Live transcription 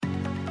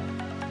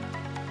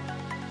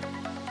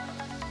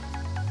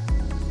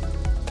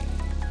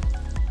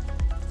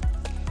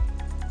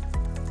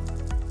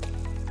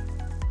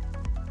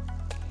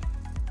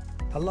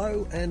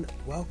Hello and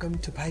welcome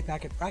to Pay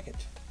Packet Bracket.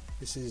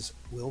 This is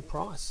Will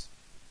Price.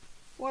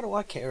 Why do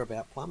I care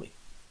about plumbing?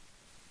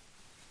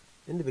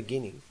 In the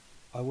beginning,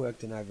 I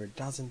worked in over a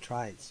dozen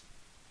trades.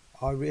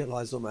 I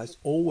realised almost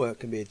all work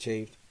can be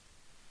achieved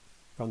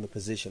from the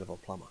position of a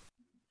plumber.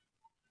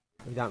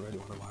 We don't really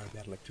want to worry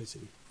about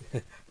electricity,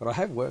 but I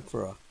have worked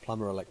for a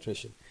plumber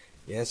electrician.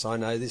 Yes, I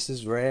know this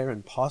is rare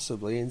and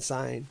possibly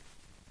insane,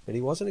 but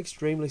he was an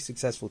extremely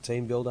successful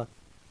team builder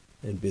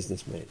and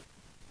businessman.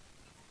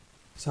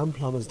 Some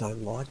plumbers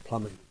don't like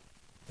plumbing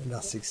and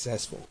are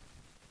successful.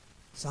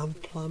 Some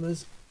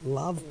plumbers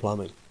love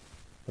plumbing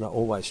and are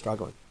always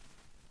struggling.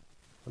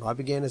 When I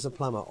began as a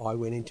plumber, I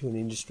went into an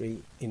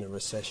industry in a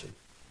recession.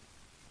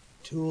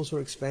 Tools were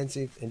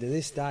expensive, and to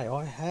this day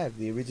I have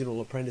the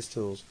original apprentice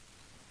tools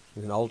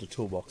in an older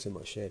toolbox in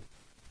my shed.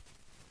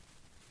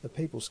 The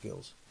people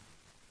skills.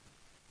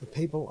 The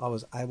people I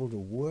was able to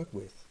work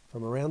with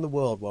from around the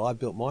world while I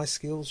built my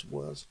skills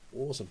was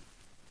awesome.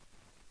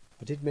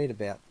 I did meet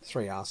about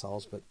 3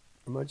 arseholes, but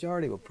the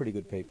majority were pretty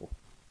good people.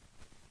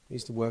 I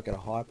used to work at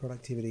a high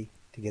productivity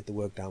to get the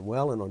work done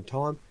well and on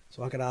time,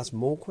 so I could ask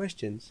more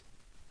questions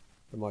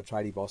than my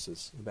tradie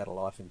bosses about a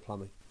life in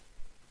plumbing.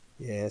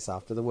 Yes,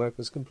 after the work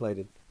was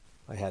completed,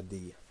 I had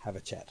the have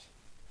a chat.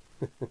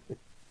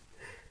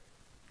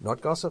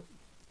 Not gossip,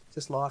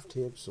 just life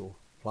tips or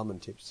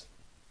plumbing tips.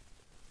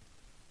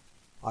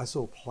 I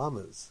saw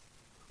plumbers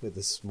with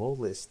a small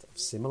list of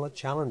similar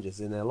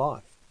challenges in their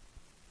life.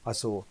 I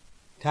saw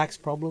tax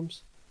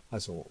problems, I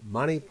saw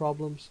money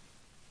problems,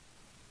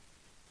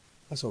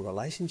 I saw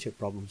relationship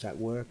problems at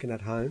work and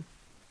at home,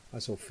 I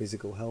saw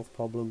physical health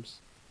problems,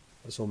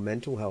 I saw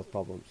mental health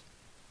problems,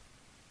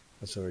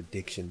 I saw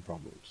addiction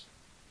problems.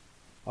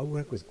 I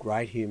work with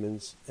great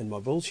humans, and my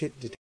bullshit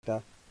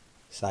detector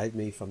saved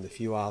me from the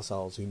few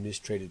arseholes who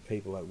mistreated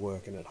people at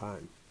work and at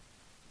home.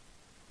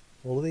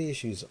 All of the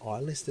issues I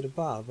listed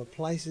above are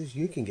places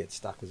you can get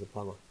stuck as a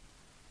plumber,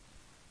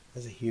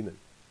 as a human.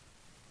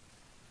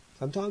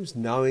 Sometimes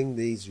knowing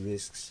these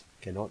risks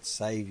cannot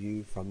save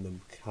you from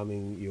them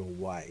coming your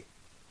way.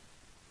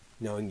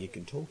 Knowing you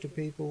can talk to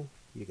people,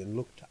 you can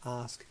look to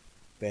ask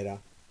better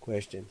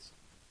questions.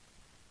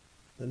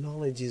 The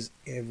knowledge is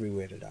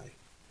everywhere today,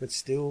 but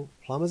still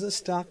plumbers are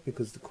stuck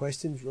because the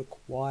questions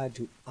required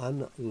to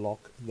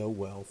unlock the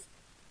wealth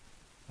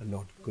are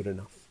not good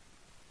enough.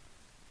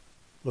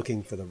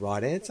 Looking for the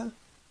right answer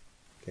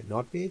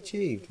cannot be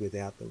achieved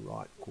without the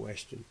right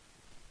question.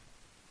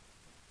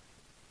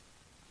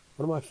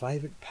 One of my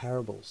favourite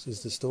parables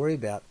is the story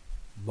about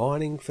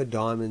mining for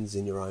diamonds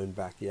in your own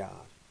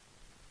backyard.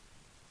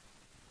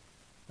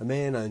 A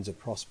man owns a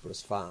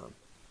prosperous farm.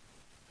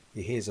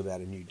 He hears about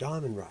a new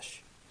diamond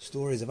rush,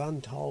 stories of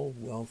untold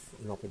wealth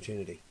and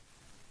opportunity.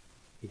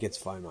 He gets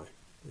FOMO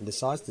and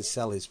decides to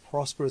sell his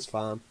prosperous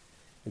farm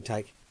and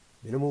take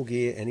minimal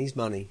gear and his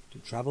money to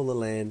travel the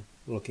land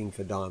looking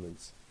for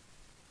diamonds.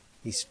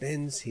 He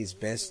spends his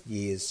best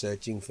years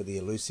searching for the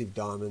elusive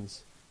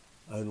diamonds,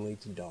 only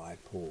to die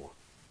poor.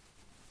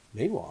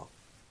 Meanwhile,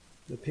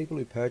 the people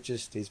who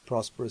purchased his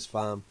prosperous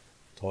farm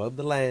toiled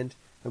the land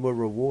and were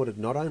rewarded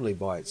not only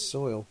by its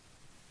soil,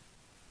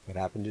 but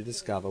happened to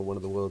discover one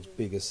of the world's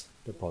biggest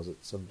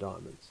deposits of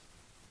diamonds.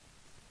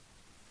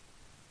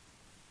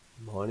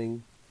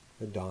 Mining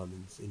for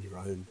diamonds in your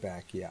own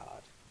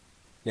backyard.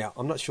 Now,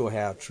 I'm not sure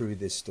how true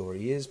this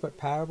story is, but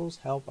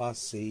parables help us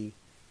see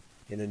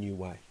in a new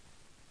way.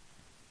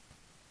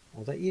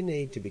 All that you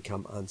need to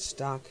become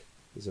unstuck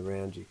is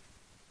around you.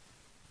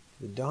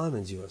 The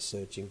diamonds you are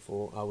searching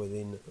for are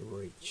within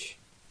reach.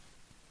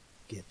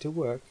 Get to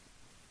work.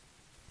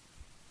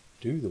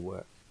 Do the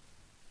work.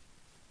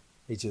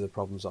 Each of the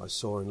problems I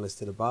saw and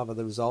listed above are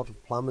the result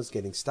of plumbers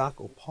getting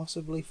stuck or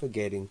possibly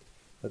forgetting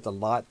that the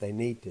light they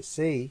need to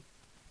see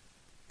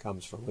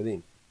comes from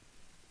within.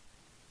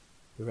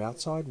 Your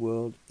outside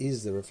world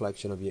is the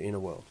reflection of your inner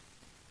world.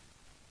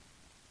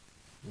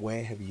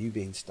 Where have you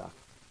been stuck?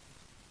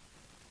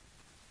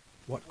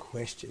 What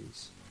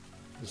questions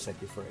will set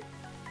you free?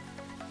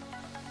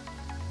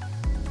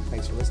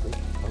 Thanks for listening.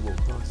 I'm Will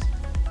Price.